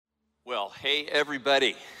Well, hey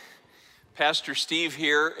everybody, Pastor Steve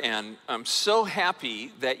here, and I'm so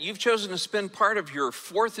happy that you've chosen to spend part of your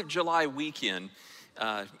 4th of July weekend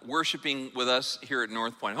worshiping with us here at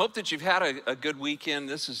North Point. I hope that you've had a good weekend.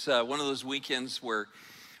 This is one of those weekends where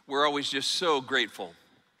we're always just so grateful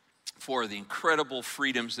for the incredible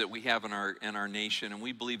freedoms that we have in our nation, and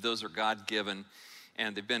we believe those are God-given,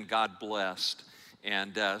 and they've been God-blessed.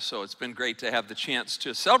 And so it's been great to have the chance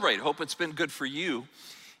to celebrate. Hope it's been good for you.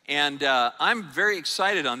 And I'm very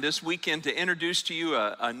excited on this weekend to introduce to you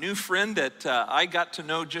a new friend that I got to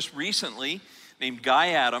know just recently named Guy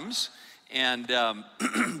Adams. And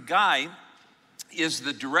Guy is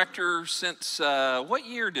the director since, what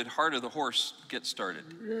year did Heart of the Horse get started?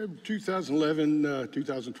 2011,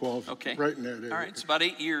 2012, okay. Right in that area. All right, it's about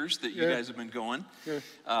 8 years that you guys have been going.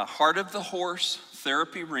 Heart of the Horse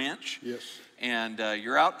Therapy Ranch. Yes. And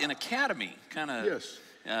you're out in Academy, kind of. Yes.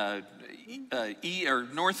 Or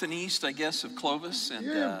north and east, I guess, of Clovis. And,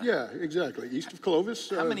 yeah, exactly. East of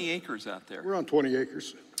Clovis. How many acres out there? We're on 20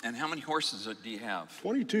 acres. And how many horses do you have?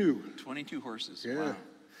 22. 22 horses. Yeah. Wow.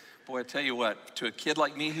 Boy, I tell you what, to a kid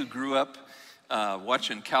like me who grew up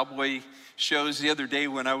watching cowboy shows the other day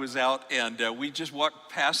when I was out, and we just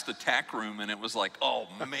walked past the tack room, and it was like, oh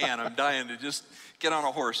man, I'm dying to just get on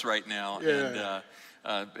a horse right now. Yeah.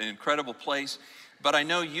 And an incredible place. But I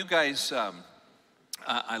know you guys,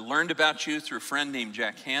 I learned about you through a friend named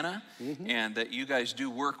Jack Hanna, and that you guys do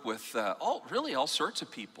work with all sorts of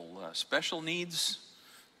people, special needs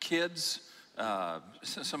kids,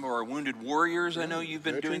 some of our wounded warriors. I know you've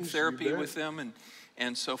been doing therapy with them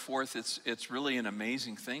and so forth. It's really an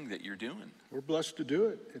amazing thing that you're doing. We're blessed to do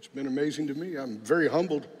it. It's been amazing to me. I'm very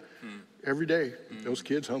humbled every day. Those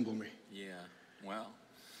kids humble me. Yeah, well,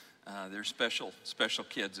 they're special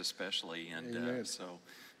kids especially, and so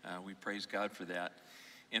we praise God for that.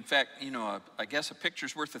 In fact, you know, I guess a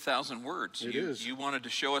picture's worth 1,000 words. It is. You wanted to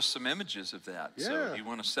show us some images of that. Yeah. So you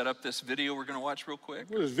want to set up this video we're going to watch real quick?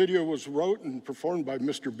 Well, this video was wrote and performed by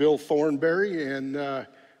Mr. Bill Thornberry, and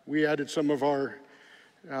we added some of our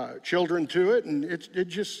children to it, and it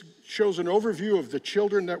just shows an overview of the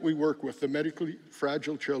children that we work with, the medically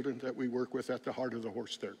fragile children that we work with at the Heart of the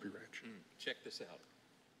Horse Therapy Ranch. Check this out.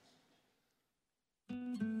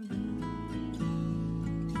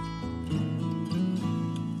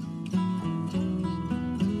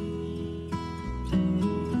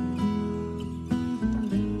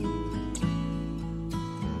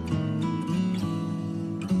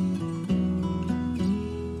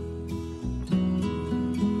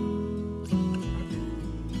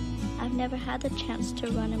 Never had the chance to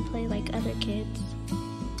run and play like other kids.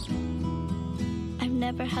 I've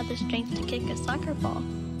never had the strength to kick a soccer ball.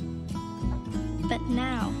 But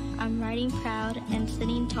now I'm riding proud and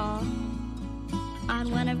sitting tall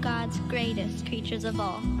on one of God's greatest creatures of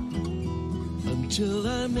all. Until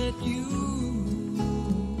I met you,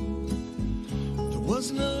 there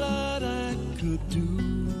wasn't a lot I could do.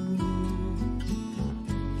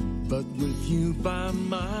 But with you by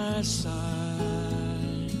my side,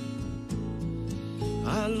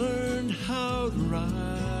 I learned how to ride.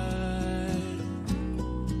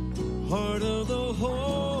 Heart of the Horse,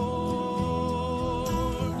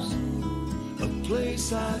 a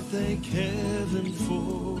place I thank heaven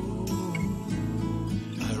for.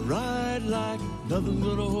 I ride like nothing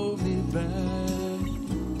gonna hold me back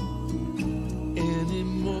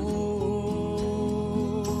anymore.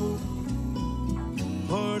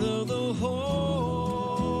 Heart of the Horse,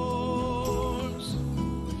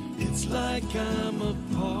 it's like I'm a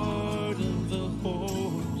part of the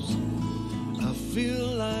horse. I feel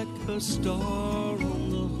like a star on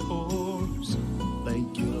the horse.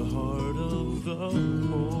 Thank you, Heart of the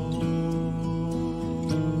Horse.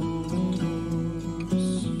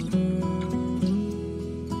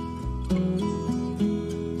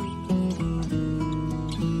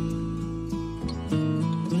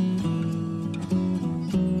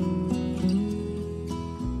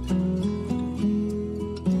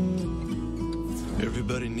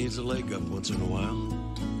 Everybody needs a leg up once in a while.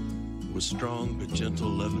 With strong but gentle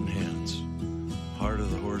loving hands, Heart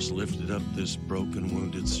of the Horse lifted up this broken,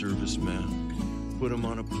 wounded serviceman, put him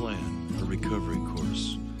on a plan, a recovery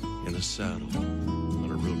course, in a saddle,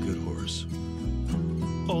 on a real good horse.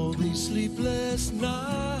 All these sleepless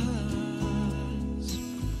nights,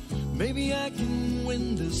 maybe I can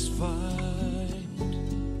win this fight.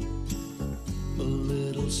 A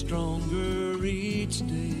little stronger each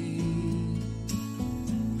day.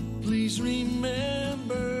 Please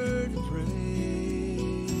remember to pray.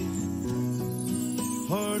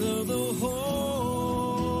 Heart of the Horse,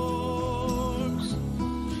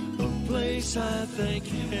 a place I thank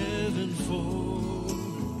heaven for.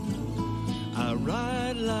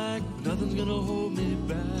 Nothing's gonna hold me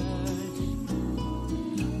back,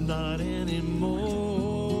 not anymore.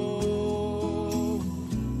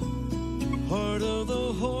 Heart of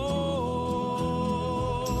the horse,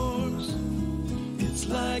 it's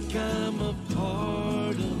like I'm a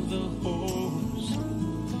part of the horse.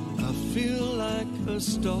 I feel like a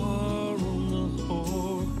star on the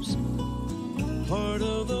horse. Heart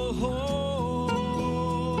of the horse.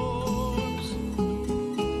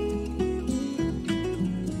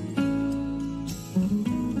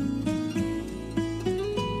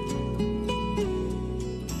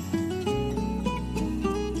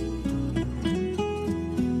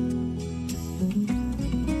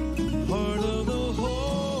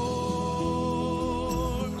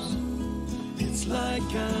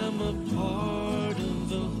 I'm a part of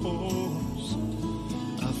the horse.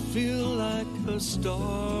 I feel like a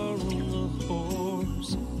star on the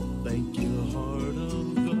horse. Thank you, heart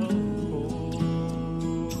of the horse.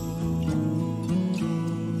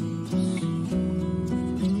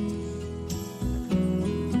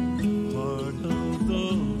 Heart of the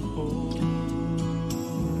horse.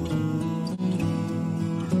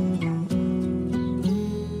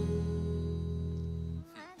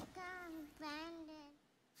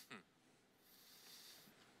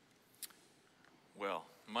 Well,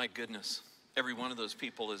 my goodness, every one of those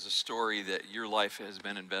people is a story that your life has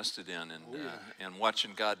been invested in, and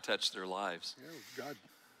watching God touch their lives. Yeah, God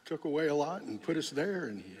took away a lot and put us there,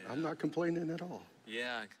 and I'm not complaining at all.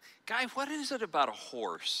 Yeah. Guy, what is it about a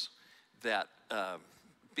horse that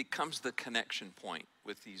becomes the connection point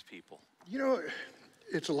with these people? You know,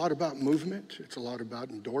 it's a lot about movement. It's a lot about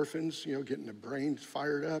endorphins, you know, getting the brain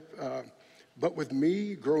fired up. But with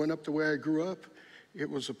me, growing up the way I grew up, it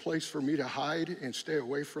was a place for me to hide and stay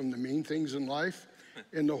away from the mean things in life.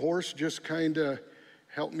 And the horse just kind of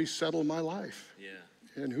helped me settle my life. Yeah.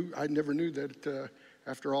 And I never knew that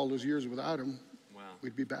after all those years without him, Wow.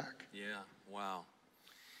 we'd be back. Yeah, wow.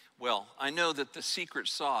 Well, I know that the secret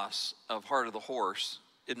sauce of Heart of the Horse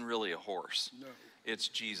isn't really a horse. No. It's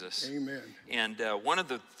Jesus. Amen. And one of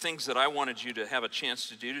the things that I wanted you to have a chance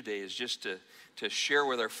to do today is just to share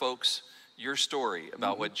with our folks your story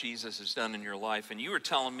about what Jesus has done in your life. And you were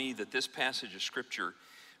telling me that this passage of scripture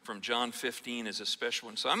from John 15 is a special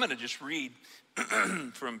one. So I'm going to just read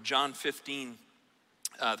from John 15,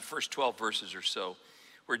 the first 12 verses or so,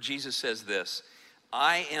 where Jesus says this: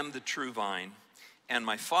 I am the true vine, and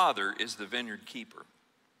my Father is the vineyard keeper.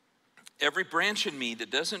 Every branch in me that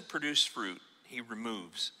doesn't produce fruit, he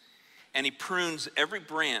removes. And he prunes every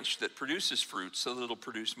branch that produces fruit so that it'll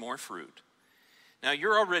produce more fruit. Now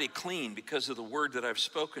you're already clean because of the word that I've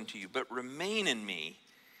spoken to you, but remain in me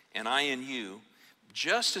and I in you.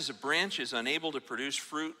 Just as a branch is unable to produce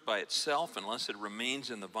fruit by itself unless it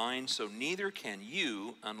remains in the vine, so neither can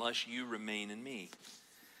you unless you remain in me.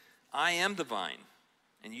 I am the vine,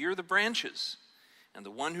 and you're the branches. And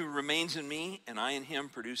the one who remains in me and I in him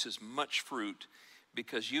produces much fruit,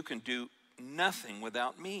 because you can do nothing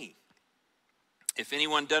without me. If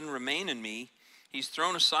anyone doesn't remain in me, he's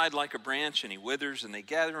thrown aside like a branch and he withers, and they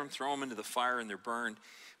gather him, throw him into the fire, and they're burned.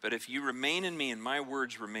 But if you remain in me and my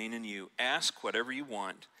words remain in you, ask whatever you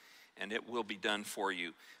want and it will be done for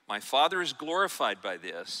you. My Father is glorified by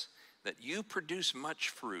this, that you produce much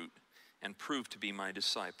fruit and prove to be my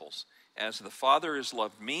disciples. As the Father has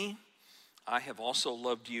loved me, I have also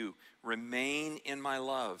loved you. Remain in my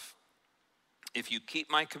love. If you keep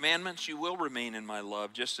my commandments, you will remain in my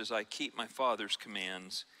love, just as I keep my Father's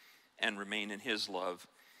commands and remain in his love.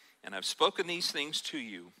 And I've spoken these things to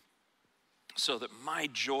you so that my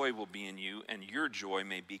joy will be in you and your joy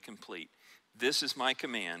may be complete. This is my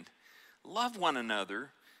command: love one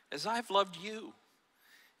another as I've loved you.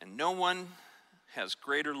 And no one has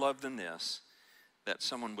greater love than this, that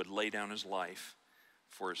someone would lay down his life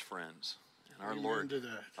for his friends. And our Lord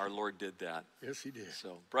did that. Yes, he did.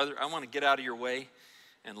 So, brother, I want to get out of your way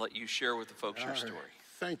and let you share with the folks your story.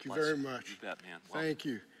 Thank you Bless very you. much. You bet, man. Well, Thank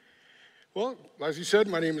you. Well, as you said,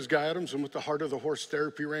 my name is Guy Adams. I'm with the Heart of the Horse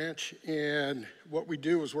Therapy Ranch, and what we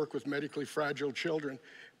do is work with medically fragile children.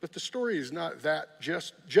 But the story is not that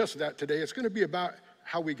just that today. It's going to be about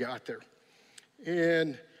how we got there.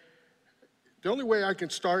 And the only way I can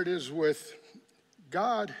start is with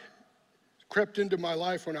God crept into my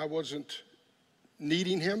life when I wasn't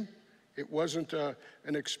needing him. It wasn't an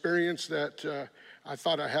experience that I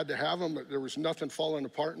thought I had to have him, but there was nothing falling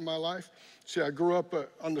apart in my life. See, I grew up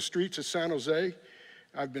on the streets of San Jose.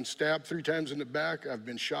 I've been stabbed 3 times in the back. I've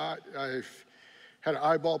been shot. I've had an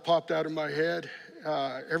eyeball popped out of my head.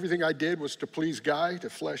 Everything I did was to please Guy, to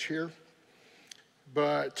flesh here.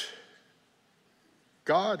 But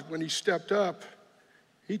God, when he stepped up,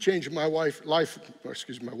 He changed my wife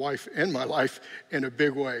and my life in a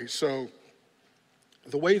big way. So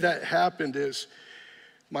the way that happened is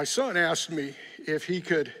my son asked me if he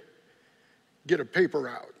could get a paper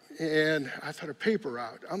route. And I thought, a paper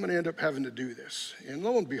route? I'm gonna end up having to do this. And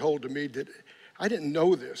lo and behold to me, I didn't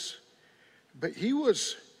know this, but he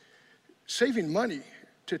was saving money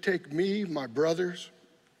to take me, my brothers,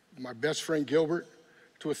 my best friend Gilbert,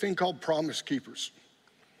 to a thing called Promise Keepers.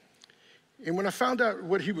 And when I found out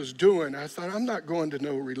what he was doing, I thought, I'm not going to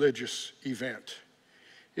no religious event.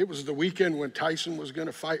 It was the weekend when Tyson was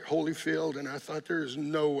gonna fight Holyfield, and I thought, there is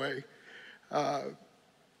no way.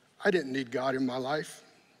 I didn't need God in my life,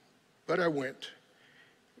 but I went.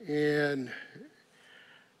 And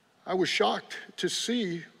I was shocked to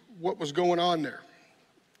see what was going on there.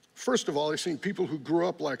 First of all, I seen people who grew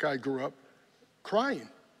up like I grew up crying.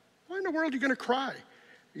 Why in the world are you gonna cry?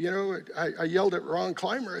 You know, I yelled at Ron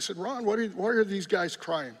Clymer. I said, Ron, why are these guys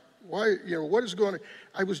crying? Why, what is going on?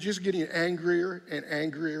 I was just getting angrier and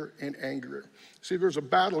angrier and angrier. See, there was a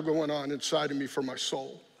battle going on inside of me for my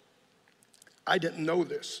soul. I didn't know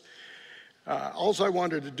this. All I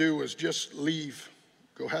wanted to do was just leave,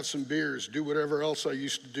 go have some beers, do whatever else I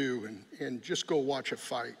used to do, and just go watch a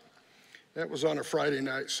fight. That was on a Friday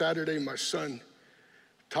night. Saturday, my son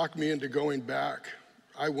talked me into going back.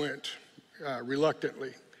 I went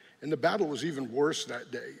reluctantly. And the battle was even worse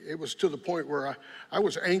that day. It was to the point where I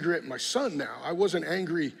was angry at my son now. I wasn't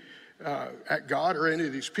angry at God or any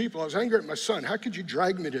of these people. I was angry at my son. How could you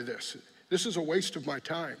drag me to this? This is a waste of my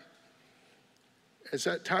time. As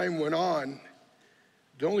that time went on,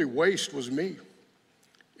 the only waste was me.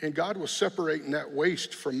 And God was separating that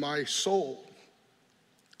waste from my soul.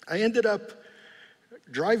 I ended up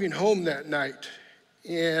driving home that night,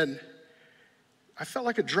 and I felt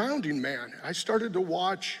like a drowning man. I started to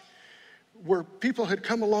watch where people had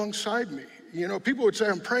come alongside me. You know, people would say,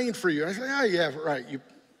 I'm praying for you. I said, yeah, right,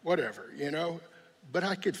 whatever, But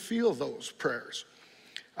I could feel those prayers.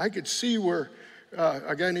 I could see where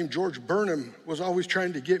a guy named George Burnham was always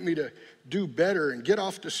trying to get me to do better and get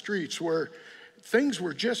off the streets, where things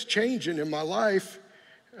were just changing in my life,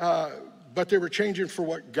 but they were changing for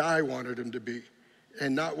what God wanted them to be,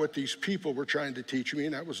 and not what these people were trying to teach me,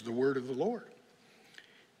 and that was the word of the Lord.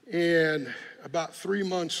 And about 3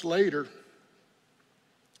 months later,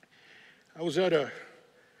 I was at a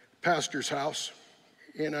pastor's house,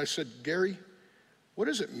 and I said, Gary, what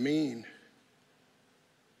does it mean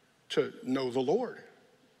to know the Lord?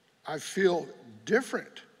 I feel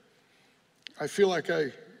different. I feel like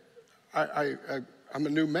I'm a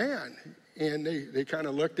new man. And they kind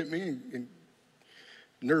of looked at me, and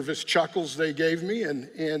nervous chuckles they gave me, and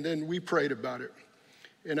then we prayed about it.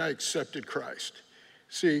 And I accepted Christ.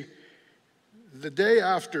 See, the day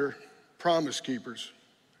after Promise Keepers,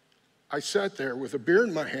 I sat there with a beer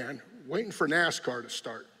in my hand, waiting for NASCAR to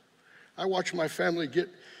start. I watched my family get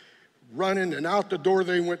running, and out the door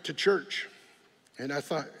they went to church. And I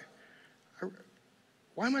thought,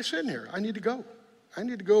 why am I sitting here? I need to go. I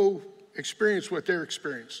need to go experience what they're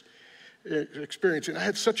experiencing. I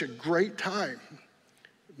had such a great time.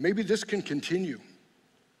 Maybe this can continue.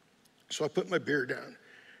 So I put my beer down.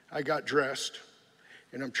 I got dressed,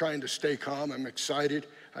 and I'm trying to stay calm. I'm excited.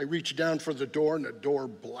 I reach down for the door, and the door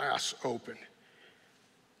blasts open.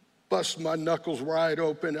 Bust my knuckles wide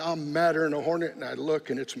open. I'm madder than a hornet, and I look,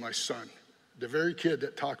 and it's my son, the very kid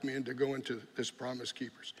that talked me into going to this Promise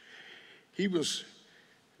Keepers.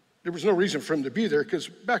 There was no reason for him to be there, because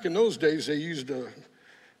back in those days, they used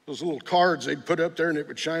those little cards they'd put up there, and it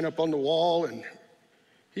would shine up on the wall, and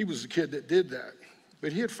he was the kid that did that.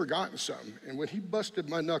 But he had forgotten something, and when he busted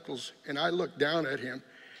my knuckles and I looked down at him,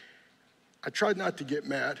 I tried not to get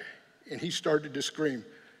mad, and he started to scream,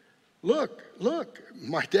 look,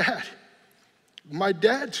 my dad's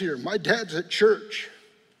here, my dad's at church.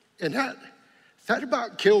 And that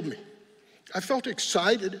about killed me. I felt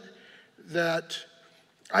excited that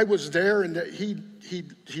I was there and that he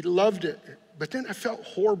loved it, but then I felt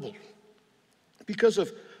horrible because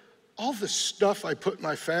of all the stuff I put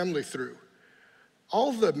my family through,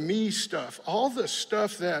 all the me stuff, all the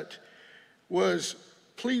stuff that was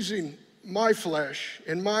pleasing my flesh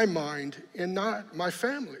and my mind and not my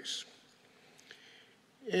family's.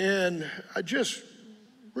 And I just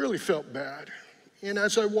really felt bad. And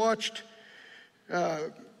as I watched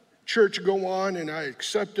church go on, and I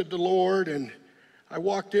accepted the Lord, and I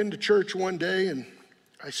walked into church one day, and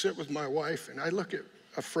I sit with my wife, and I look at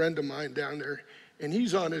a friend of mine down there, and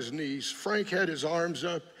he's on his knees. Frank had his arms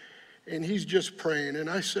up, and he's just praying. And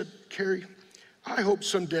I said, Carrie, I hope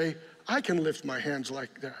someday I can lift my hands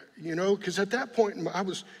like that, you know, because at that point I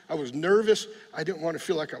was nervous. I didn't want to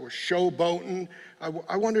feel like I was showboating.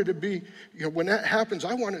 I wanted to be, you know, when that happens,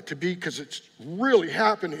 I want it to be because it's really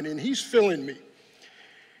happening and he's filling me.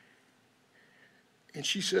 And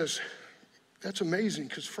she says, that's amazing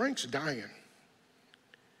because Frank's dying.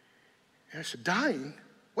 And I said, dying?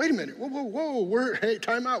 Wait a minute, whoa, hey,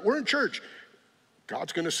 time out, we're in church.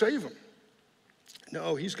 God's gonna save him.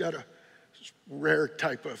 No, he's got a rare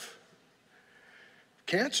type of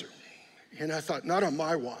cancer. And I thought, not on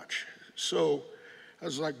my watch. So I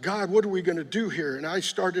was like, God, what are we gonna do here? And I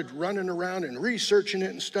started running around and researching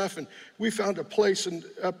it and stuff, and we found a place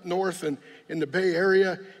up north and in the Bay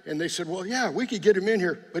Area, and they said, well, yeah, we could get him in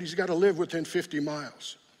here, but he's gotta live within 50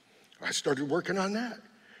 miles. I started working on that.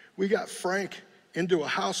 We got Frank into a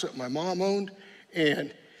house that my mom owned,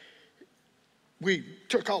 and we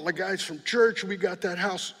took all the guys from church, we got that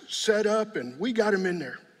house set up, and we got him in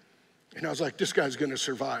there. And I was like, this guy's gonna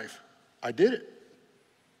survive. I did it.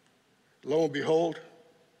 Lo and behold,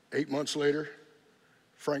 8 months later,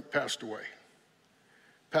 Frank passed away.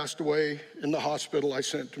 Passed away in the hospital I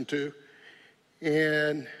sent him to.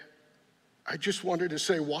 And I just wanted to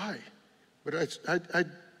say why. But I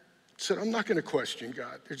said, I'm not gonna question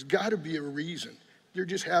God. There's gotta be a reason. There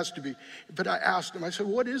just has to be. But I asked him, I said,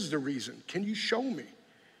 what is the reason? Can you show me?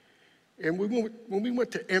 And when we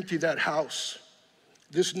went to empty that house,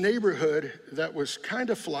 this neighborhood that was kind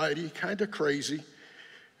of flighty, kind of crazy,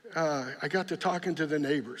 I got to talking to the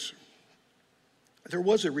neighbors. There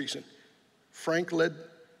was a reason. Frank led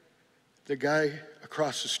the guy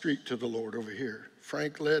across the street to the Lord over here.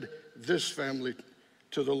 Frank led this family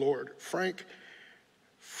to the Lord. Frank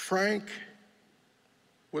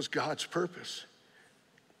was God's purpose.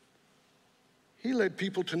 He led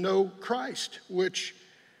people to know Christ, which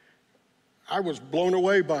I was blown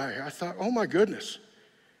away by. I thought, oh my goodness,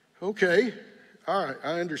 okay, all right,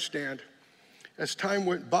 I understand. As time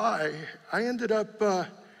went by, I ended up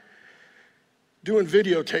doing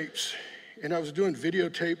videotapes, and I was doing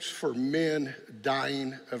videotapes for men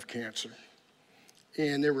dying of cancer.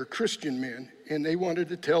 And they were Christian men, and they wanted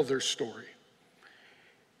to tell their story.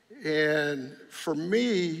 And for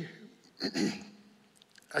me,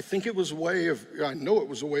 I think it was I know it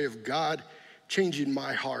was a way of God changing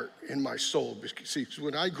my heart and my soul. Because, see,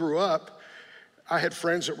 when I grew up, I had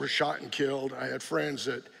friends that were shot and killed. I had friends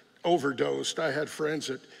that overdosed. I had friends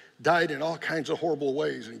that died in all kinds of horrible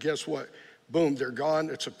ways. And guess what? Boom, they're gone.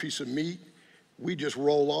 It's a piece of meat. We just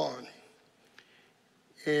roll on.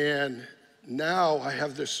 And now I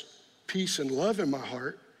have this peace and love in my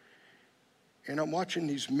heart, and I'm watching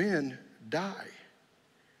these men die.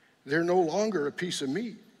 They're no longer a piece of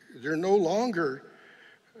meat. They're no longer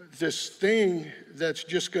this thing that's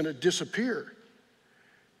just gonna disappear.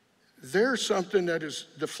 They're something that is,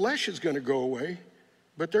 the flesh is gonna go away,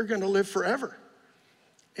 but they're gonna live forever.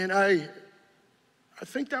 And I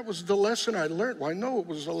think that was the lesson I learned. Well, I know it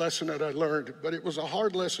was a lesson that I learned, but it was a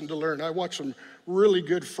hard lesson to learn. I watched some really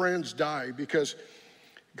good friends die because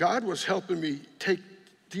God was helping me take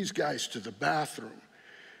these guys to the bathroom,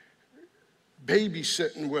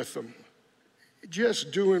 babysitting with them,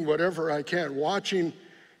 just doing whatever I can, watching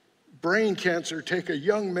brain cancer take a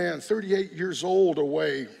young man, 38 years old,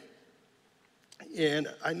 away. And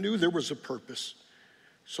I knew there was a purpose,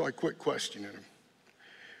 so I quit questioning him.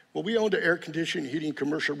 Well, we owned an air conditioning, heating,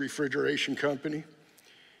 commercial refrigeration company,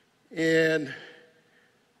 and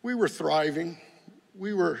we were thriving.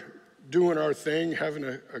 We were doing our thing, having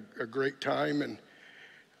a great time, and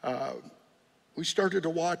we started to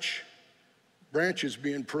watch branches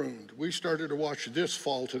being pruned. We started to watch this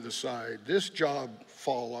fall to the side, this job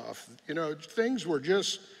fall off. You know, things were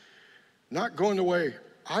just not going the way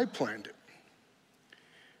I planned it.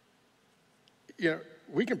 You know,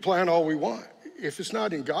 we can plan all we want. If it's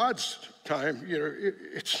not in God's time, you know,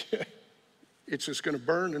 it's just gonna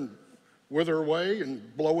burn and wither away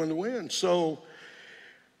and blow in the wind. So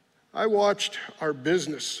I watched our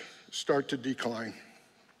business start to decline.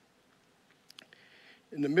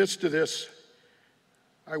 In the midst of this,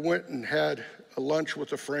 I went and had a lunch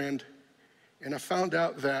with a friend, and I found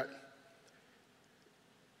out that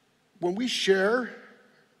when we share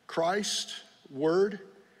Christ's word,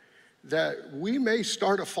 that we may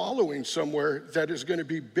start a following somewhere that is going to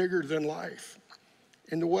be bigger than life.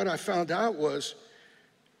 And what I found out was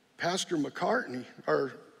Pastor McCartney,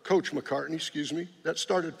 or Coach McCartney, excuse me, that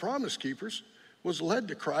started Promise Keepers, was led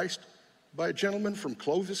to Christ by a gentleman from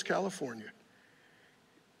Clovis, California.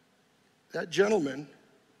 That gentleman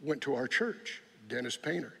went to our church, Dennis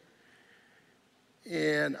Painter.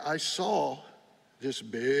 And I saw this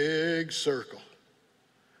big circle,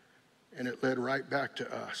 and it led right back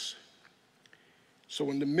to us. So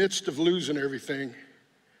in the midst of losing everything,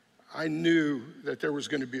 I knew that there was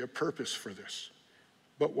going to be a purpose for this.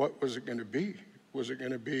 But what was it going to be? Was it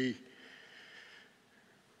going to be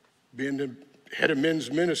being the head of men's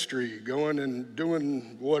ministry, going and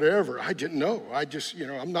doing whatever? I didn't know. I just,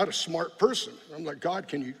 I'm not a smart person. I'm like, God,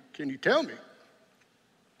 can you tell me?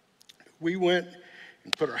 We went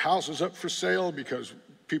and put our houses up for sale because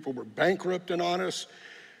people were bankrupting on us.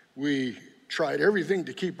 We tried everything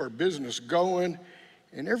to keep our business going,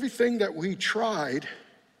 and everything that we tried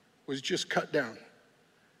was just cut down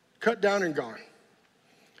and gone.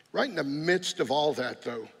 Right in the midst of all that,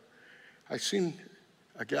 though, I seen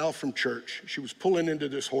a gal from church. She was pulling into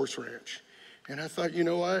this horse ranch, and I thought, you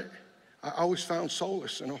know what? I always found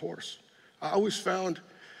solace in a horse. I always found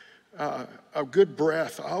a good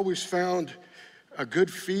breath. I always found a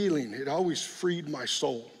good feeling. It always freed my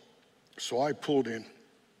soul. So I pulled in,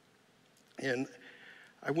 and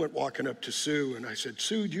I went walking up to Sue, and I said,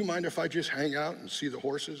 Sue, do you mind if I just hang out and see the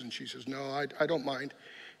horses? And she says, no, I don't mind.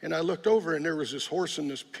 And I looked over, and there was this horse in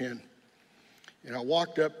this pen. And I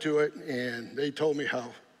walked up to it, and they told me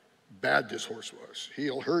how bad this horse was.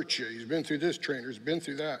 He'll hurt you. He's been through this trainer. He's been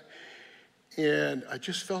through that. And I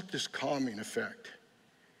just felt this calming effect.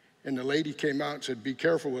 And the lady came out and said, be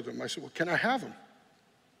careful with him. I said, well, can I have him?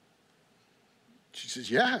 She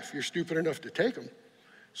says, yeah, if you're stupid enough to take him.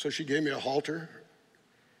 So she gave me a halter.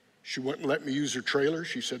 She wouldn't let me use her trailer.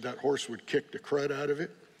 She said that horse would kick the crud out of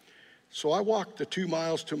it. So I walked the 2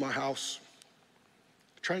 miles to my house,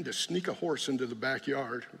 trying to sneak a horse into the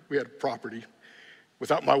backyard. We had a property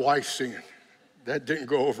without my wife seeing. That didn't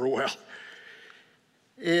go over well.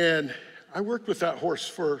 And I worked with that horse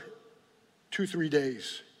for 2-3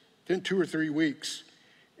 days, then 2 or 3 weeks.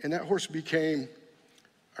 And that horse became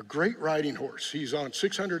a great riding horse. He's on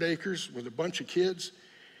 600 acres with a bunch of kids.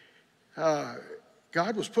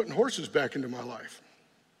 God was putting horses back into my life.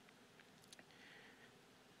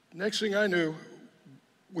 Next thing I knew,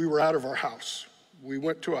 we were out of our house. We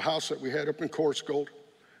went to a house that we had up in Corscold.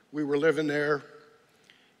 We were living there,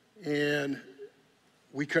 and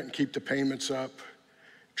we couldn't keep the payments up.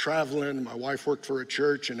 Traveling, my wife worked for a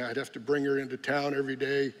church, and I'd have to bring her into town every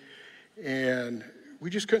day, and we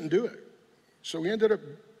just couldn't do it. So we ended up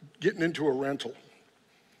getting into a rental.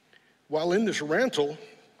 While in this rental,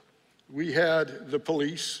 we had the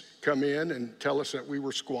police come in and tell us that we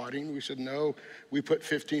were squatting. We said, no, we put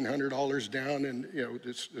 $1,500 down, and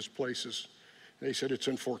this place is, they said it's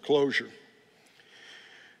in foreclosure.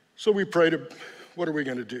 So we prayed, what are we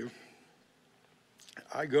gonna do?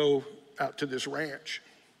 I go out to this ranch,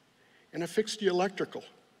 and I fixed the electrical.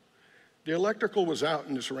 The electrical was out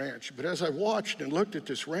in this ranch, but as I watched and looked at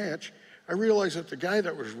this ranch, I realized that the guy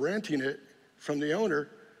that was renting it from the owner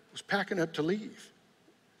was packing up to leave.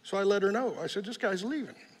 So I let her know. I said, this guy's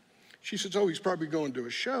leaving. She says, oh, he's probably going to a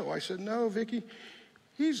show. I said, no, Vicki,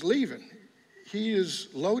 he's leaving. He is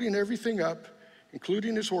loading everything up,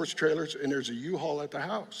 including his horse trailers, and there's a U-Haul at the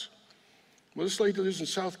house. Well, this lady lives in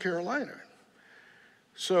South Carolina.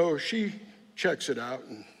 So she checks it out,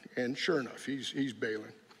 and sure enough, he's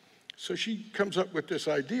bailing. So she comes up with this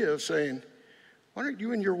idea of saying, why don't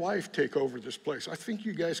you and your wife take over this place? I think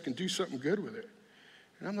you guys can do something good with it.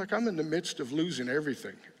 And I'm like, I'm in the midst of losing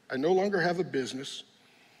everything. I no longer have a business.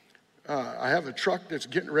 I have a truck that's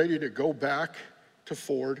getting ready to go back to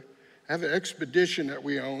Ford. I have an Expedition that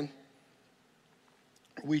we own.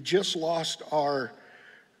 We just lost our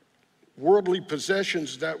worldly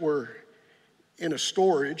possessions that were in a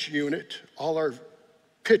storage unit. All our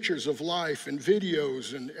pictures of life and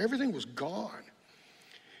videos and everything was gone.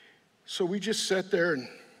 So we just sat there and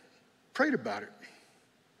prayed about it.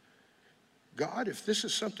 God, if this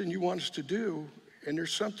is something you want us to do, and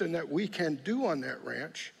there's something that we can do on that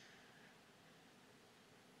ranch,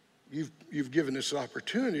 you've given us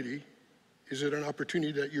opportunity. Is it an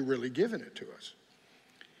opportunity that you're really giving it to us?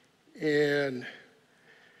 And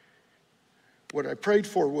what I prayed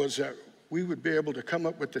for was that we would be able to come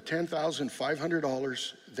up with the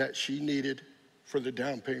 $10,500 that she needed for the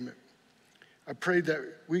down payment. I prayed that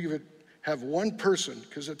we would have one person,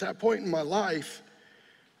 because at that point in my life,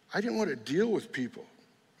 I didn't want to deal with people.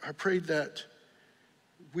 I prayed that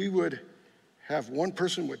we would have one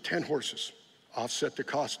person with 10 horses offset the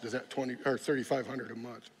cost of that $3,500 a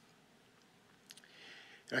month.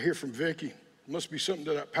 I hear from Vicki, it must be something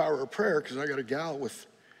to that power of prayer, because I got a gal with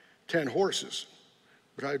 10 horses,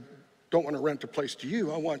 but I don't want to rent the place to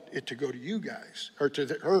you. I want it to go to you guys, or to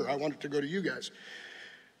her. I want it to go to you guys.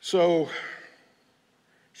 So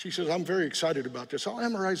she says, I'm very excited about this. I'll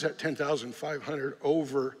amortize that $10,500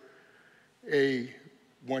 over a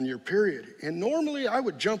 1-year period. And normally I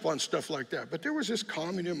would jump on stuff like that, but there was this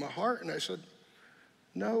calming in my heart, and I said,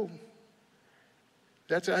 No.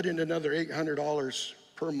 That's adding another $800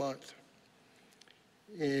 per month.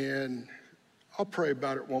 And I'll pray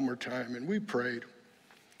about it one more time. And we prayed.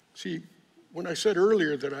 See, when I said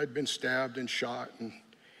earlier that I'd been stabbed and shot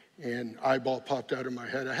and eyeball popped out of my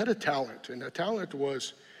head, I had a talent. And the talent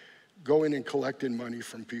was going and collecting money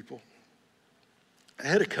from people. I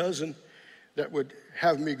had a cousin that would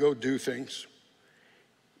have me go do things.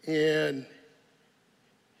 And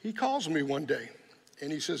he calls me one day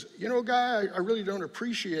and he says, you know, Guy, I really don't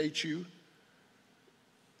appreciate you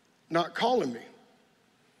not calling me.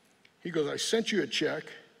 He goes, I sent you a check.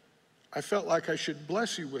 I felt like I should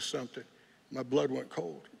bless you with something. My blood went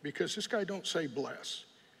cold because this guy don't say bless.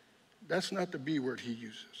 That's not the B word he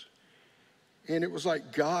uses. And it was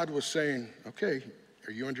like God was saying, okay,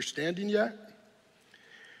 are you understanding yet?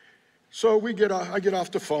 So I get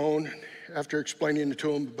off the phone after explaining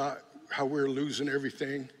to him about how we're losing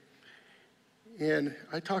everything. And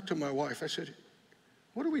I talked to my wife. I said,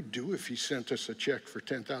 what do we do if he sent us a check for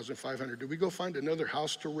 $10,500? Do we go find another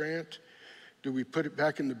house to rent? Do we put it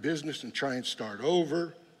back in the business and try and start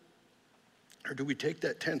over? Or do we take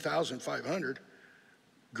that $10,500,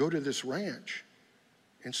 go to this ranch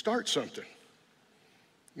and start something?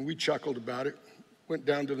 And we chuckled about it, went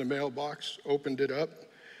down to the mailbox, opened it up.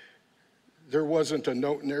 There wasn't a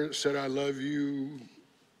note in there that said, I love you,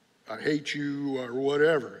 I hate you, or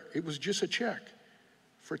whatever. It was just a check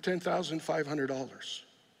for $10,500.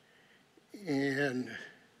 And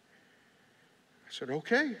I said,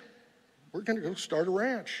 okay, we're gonna go start a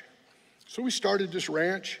ranch. So we started this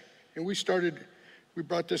ranch, and we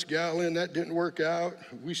brought this gal in, that didn't work out.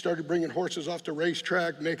 We started bringing horses off the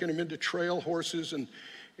racetrack, making them into trail horses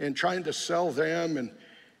and trying to sell them.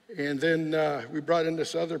 And then we brought in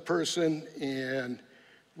this other person, and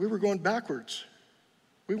we were going backwards.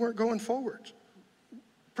 We weren't going forwards.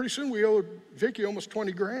 Pretty soon we owed Vicki almost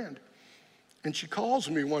 20 grand. And she calls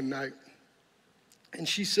me one night, and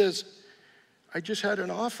she says, I just had an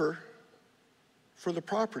offer for the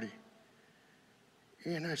property.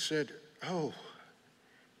 And I said, oh,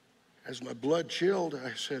 as my blood chilled,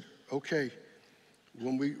 I said, okay,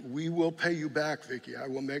 when we will pay you back, Vicki. I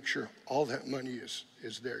will make sure all that money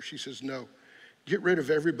is there. She says, no, get rid of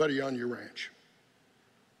everybody on your ranch.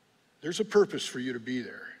 There's a purpose for you to be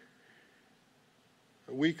there.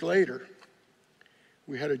 A week later,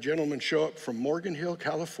 we had a gentleman show up from Morgan Hill,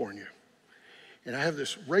 California. And I have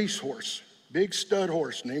this racehorse, big stud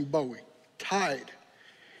horse named Bowie, tied.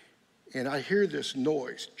 And I hear this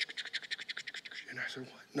noise. And I said,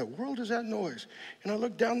 what in the world is that noise? And I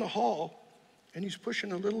look down the hall, and he's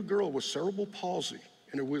pushing a little girl with cerebral palsy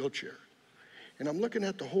in a wheelchair. And I'm looking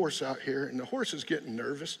at the horse out here, and the horse is getting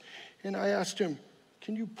nervous. And I asked him,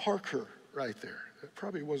 can you park her right there? That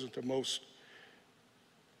probably wasn't the most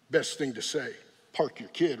best thing to say. Park your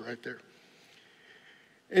kid right there.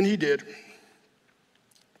 And he did.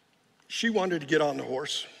 She wanted to get on the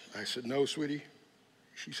horse. I said, no, sweetie.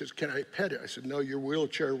 She says, can I pet it? I said, no, your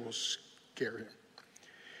wheelchair will scare him.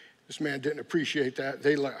 This man didn't appreciate that.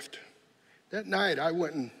 They left. That night, I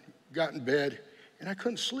went and got in bed, and I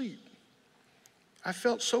couldn't sleep. I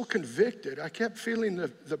felt so convicted. I kept feeling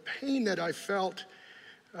the pain that I felt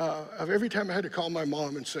of every time I had to call my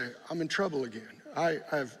mom and say, I'm in trouble again.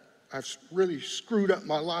 I've really screwed up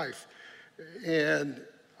my life. And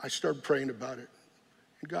I started praying about it.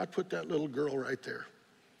 And God put that little girl right there.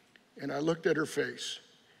 And I looked at her face,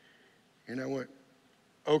 and I went,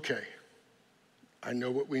 okay, I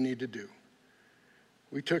know what we need to do.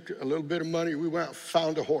 We took a little bit of money, we went out and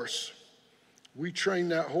found a horse. We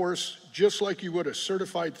trained that horse just like you would a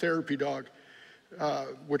certified therapy dog,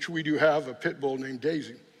 which we do have, a pit bull named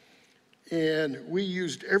Daisy. And we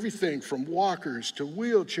used everything from walkers to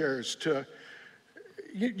wheelchairs to,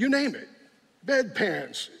 you name it,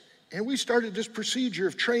 bedpans. And we started this procedure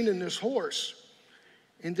of training this horse.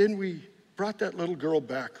 And then we brought that little girl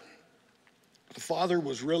back. The father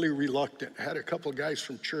was really reluctant. I had a couple of guys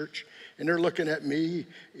from church, and they're looking at me,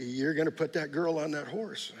 you're gonna put that girl on that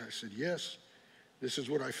horse? And I said, yes, this is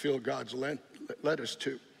what I feel God's led us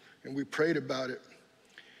to. And we prayed about it.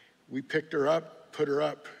 We picked her up, put her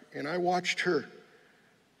up, and I watched her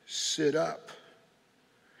sit up.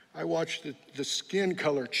 I watched the skin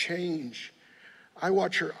color change. I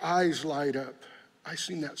watched her eyes light up. I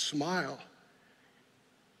seen that smile.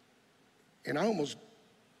 And I almost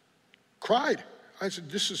cried. I said,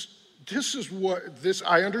 this is what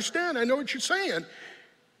I understand. I know what you're saying.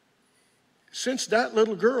 Since that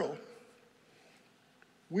little girl,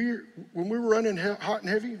 when we were running hot and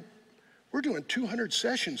heavy, we're doing 200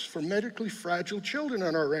 sessions for medically fragile children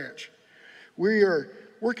on our ranch. We are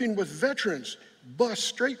working with veterans. bus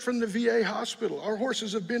straight from the VA hospital. Our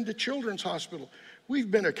horses have been to Children's Hospital. We've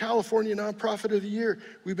been a California Nonprofit of the Year.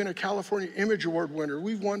 We've been a California Image Award winner.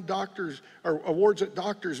 We've won awards that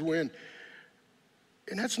doctors win.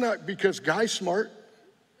 And that's not because Guy's smart.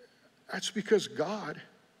 That's because God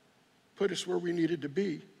put us where we needed to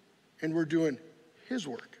be, and we're doing his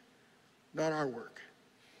work, not our work.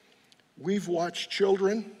 We've watched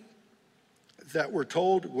children that were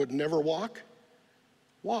told would never walk.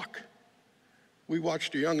 We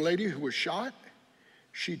watched a young lady who was shot.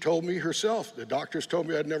 She told me herself, the doctors told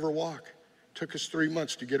me I'd never walk. Took us 3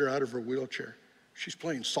 months to get her out of her wheelchair. She's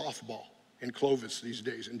playing softball in Clovis these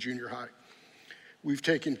days in junior high. We've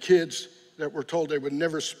taken kids that were told they would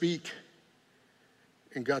never speak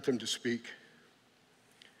and got them to speak.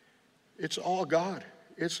 It's all God.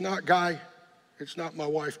 It's not Guy. It's not my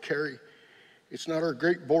wife, Carrie. It's not our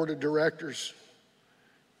great board of directors.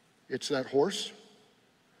 It's that horse.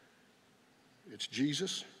 It's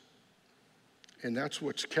Jesus. And that's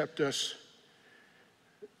what's kept us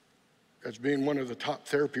as being one of the top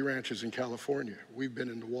therapy ranches in California. We've been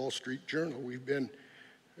in the Wall Street Journal. We've done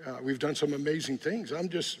some amazing things. I'm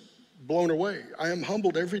just blown away. I am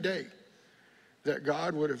humbled every day that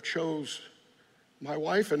God would have chose my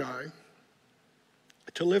wife and I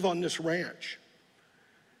to live on this ranch.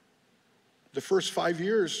 The first 5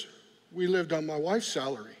 years, we lived on my wife's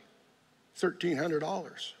salary,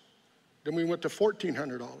 $1,300. Then we went to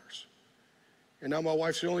 $1,400. And now my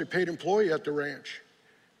wife's the only paid employee at the ranch.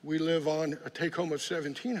 We live on a take-home of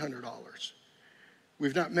 $1,700.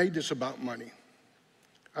 We've not made this about money.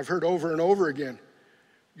 I've heard over and over again,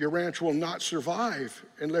 your ranch will not survive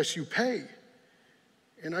unless you pay.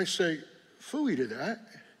 And I say, phooey to that,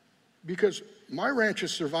 because my ranch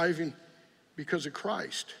is surviving because of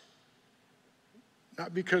Christ,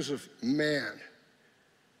 not because of man.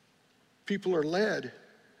 People are led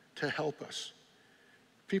to help us.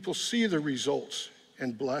 People see the results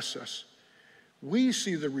and bless us. We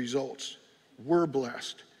see the results, we're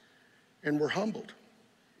blessed, and we're humbled.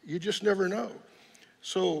 You just never know.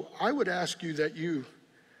 So I would ask you that you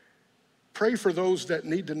pray for those that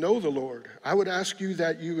need to know the Lord. I would ask you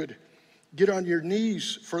that you would get on your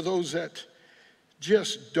knees for those that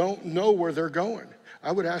just don't know where they're going.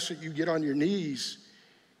 I would ask that you get on your knees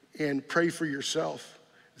and pray for yourself,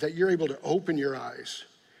 that you're able to open your eyes,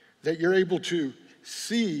 that you're able to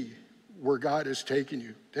see where God is taking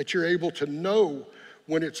you, that you're able to know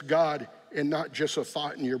when it's God and not just a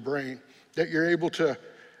thought in your brain, that you're able to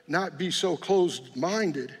not be so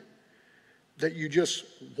closed-minded that you just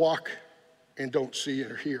walk and don't see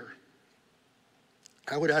or hear.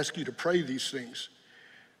 I would ask you to pray these things.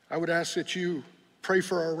 I would ask that you pray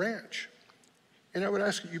for our ranch, and I would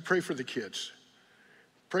ask that you pray for the kids.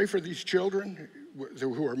 Pray for these children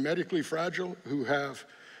who are medically fragile, who have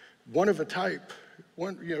one of a type.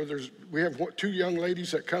 We have 2 young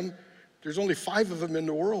ladies that come. There's only 5 of them in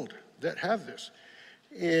the world that have this.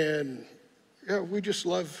 And we just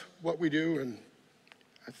love what we do, and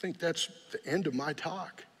I think that's the end of my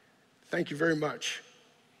talk. Thank you very much.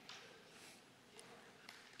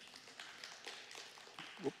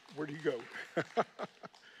 Where do you go?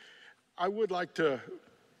 I would like to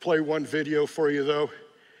play one video for you, though.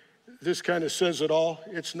 This kind of says it all.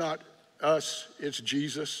 It's not us, it's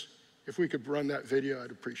Jesus. If we could run that video,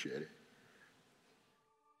 I'd appreciate it.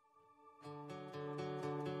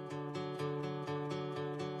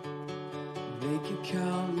 Make it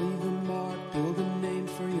count, leave a mark, build a name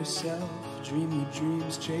for yourself. Dream your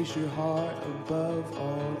dreams, chase your heart above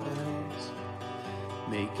all else.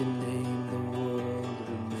 Make a name the world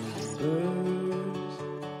remembers.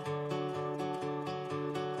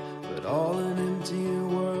 But all an empty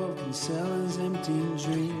world can sell as empty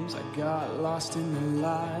dreams. I got lost in the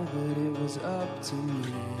lie, but it was up to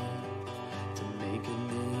me to make a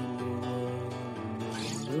name the world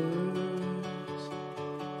remembers.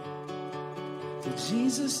 That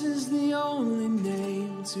Jesus is the only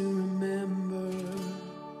name to remember.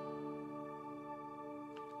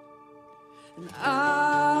 And I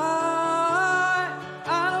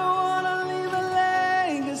don't wanna leave a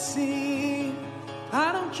legacy.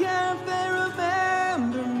 I don't care if they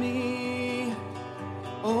remember me.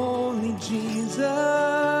 Only Jesus.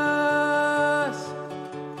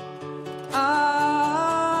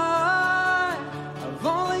 I've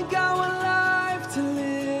only got one life to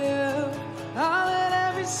live. I'll let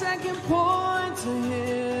every second point to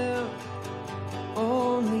Him.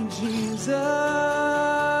 Only Jesus.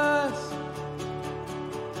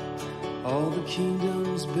 All the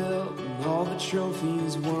kingdoms built and all the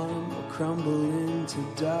trophies won will crumble into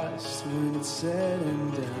dust when it's said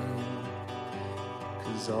and done.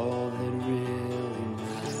 'Cause all that really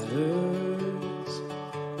matters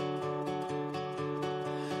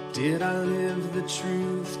Did I live the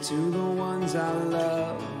truth to the ones I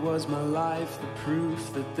love? Was my life the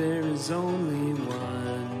proof that there is only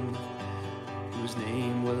one whose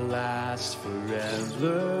name will last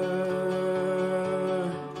forever?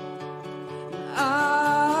 I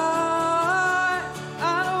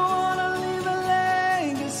don't wanna leave a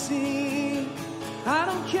legacy. I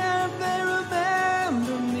don't care if they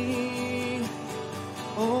remember me.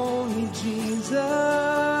 Only Jesus.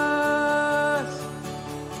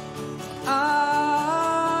 I've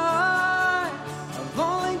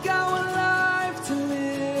only got one life to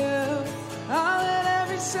live. I'll let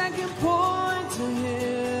every second point to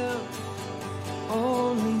Him.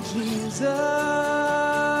 Only Jesus.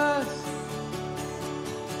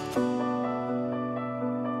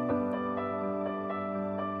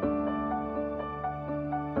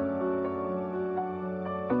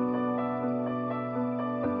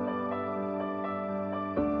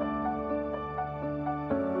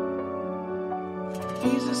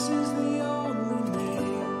 Jesus is the only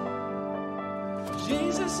name.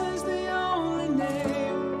 Jesus is the only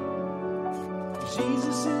name.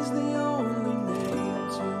 Jesus is the only name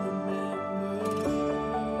to remember.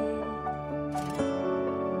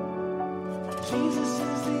 Jesus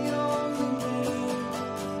is the only name.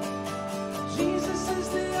 Jesus is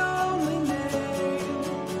the only name.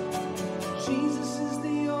 Jesus is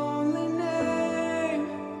the only name.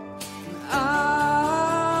 I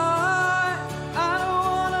don't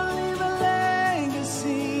wanna leave a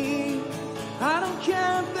legacy. I don't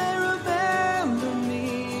care if they remember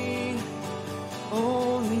me.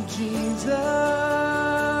 Only Jesus.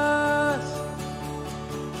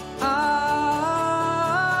 I've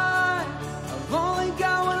only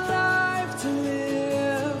got one life to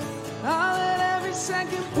live. I'll let every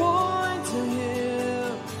second point to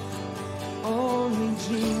Him. Only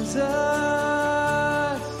Jesus.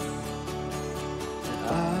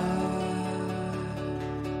 I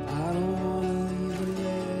don't wanna leave a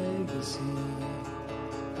legacy.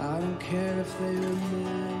 I don't care if they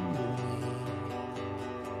remember me.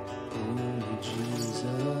 Only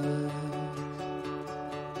Jesus.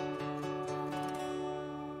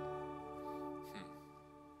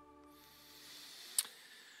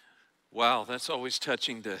 Wow, that's always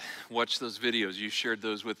touching to watch those videos. You shared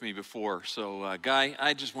those with me before. So, Guy,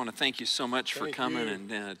 I just want to thank you so much for Thank coming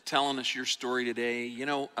you. and telling us your story today. You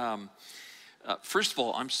know, first of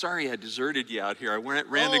all, I'm sorry I deserted you out here. I ran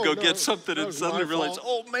to Oh, go no, get something that and was suddenly my realized,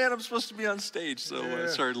 fault. oh man, I'm supposed to be on stage. So Yeah.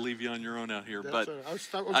 sorry to leave you on your own out here. That's But I was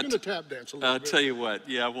I going to tap dance a little I'll bit. tell you what,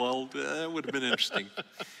 yeah, well, that would have been interesting.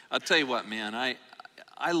 I'll tell you what, man,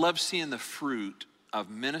 I love seeing the fruit of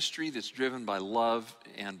ministry that's driven by love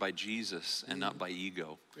and by Jesus and not by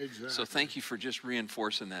ego. Exactly. So thank you for just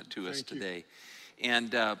reinforcing that to us Thank you. today.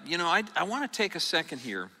 And, you know, I want to take a second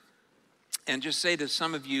here and just say to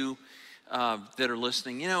some of you that are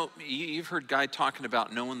listening, you know, you've heard Guy talking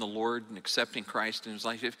about knowing the Lord and accepting Christ in his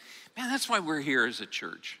life. Man, that's why we're here as a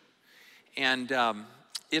church. And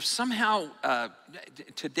if somehow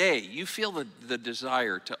today you feel the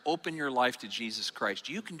desire to open your life to Jesus Christ,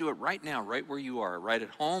 you can do it right now, right where you are, right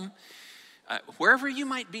at home, wherever you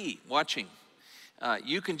might be watching.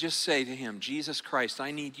 You can just say to Him, Jesus Christ,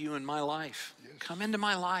 I need you in my life. Yes. Come into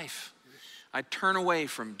my life. Yes. I turn away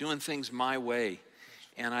from doing things my way,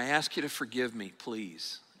 and I ask you to forgive me,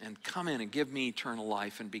 please. And come in and give me eternal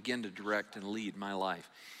life and begin to direct and lead my life.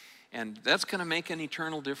 And that's going to make an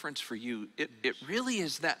eternal difference for you. It really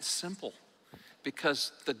is that simple,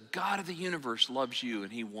 because the God of the universe loves you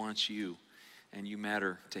and He wants you, and you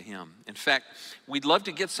matter to Him. In fact, we'd love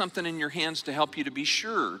to get something in your hands to help you to be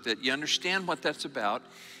sure that you understand what that's about,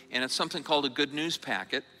 and it's something called a good news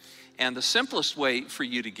packet. And the simplest way for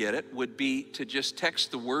you to get it would be to just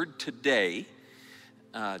text the word today.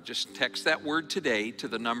 Just text that word today to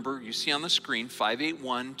the number you see on the screen,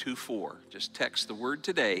 58124. Just text the word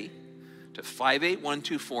today to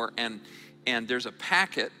 58124, and there's a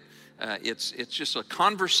packet. It's just a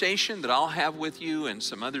conversation that I'll have with you and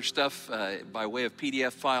some other stuff by way of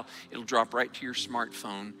PDF file. It'll drop right to your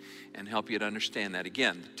smartphone and help you to understand that.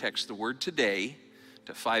 Again, text the word today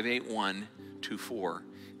to 58124,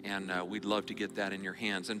 and we'd love to get that in your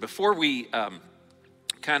hands. And before we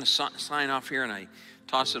kind of sign off here and I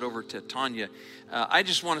toss it over to Tanya, I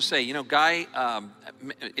just want to say, you know, Guy,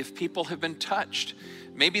 if people have been touched,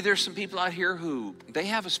 maybe there's some people out here who they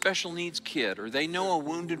have a special needs kid, or they know a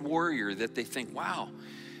wounded warrior that they think, wow,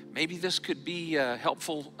 maybe this could be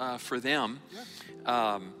helpful for them.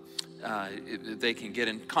 Yeah. They can get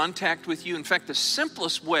in contact with you. In fact, the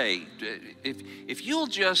simplest way, if you'll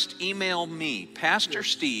just email me, Pastor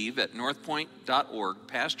Steve at northpoint.org,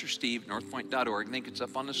 Pastor Steve, northpoint.org, I think it's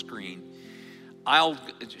up on the screen. I'll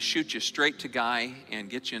shoot you straight to Guy and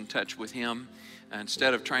get you in touch with him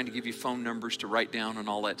instead of trying to give you phone numbers to write down and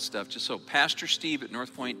all that stuff. Just so Pastor Steve at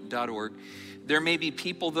northpoint.org. There may be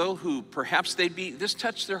people, though, who perhaps this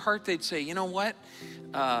touched their heart. They'd say, you know what?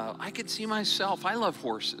 I could see myself. I love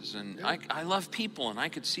horses, and I love people, and I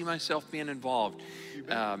could see myself being involved.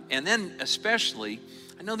 And then especially,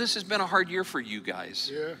 I know this has been a hard year for you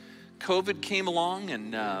guys. Yeah. COVID came along,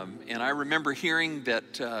 and I remember hearing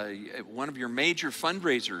that one of your major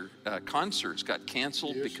fundraiser concerts got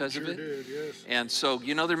canceled because of it. Did, yes. And so,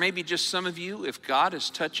 there may be just some of you, if God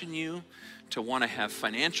is touching you to want to have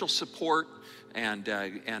financial support, and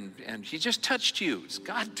He just touched you.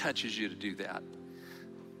 God touches you to do that.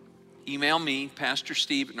 Email me, Pastor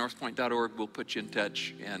Steve at northpoint.org. We'll put you in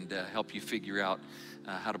touch and help you figure out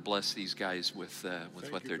how to bless these guys with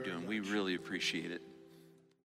what they're doing. We really appreciate it.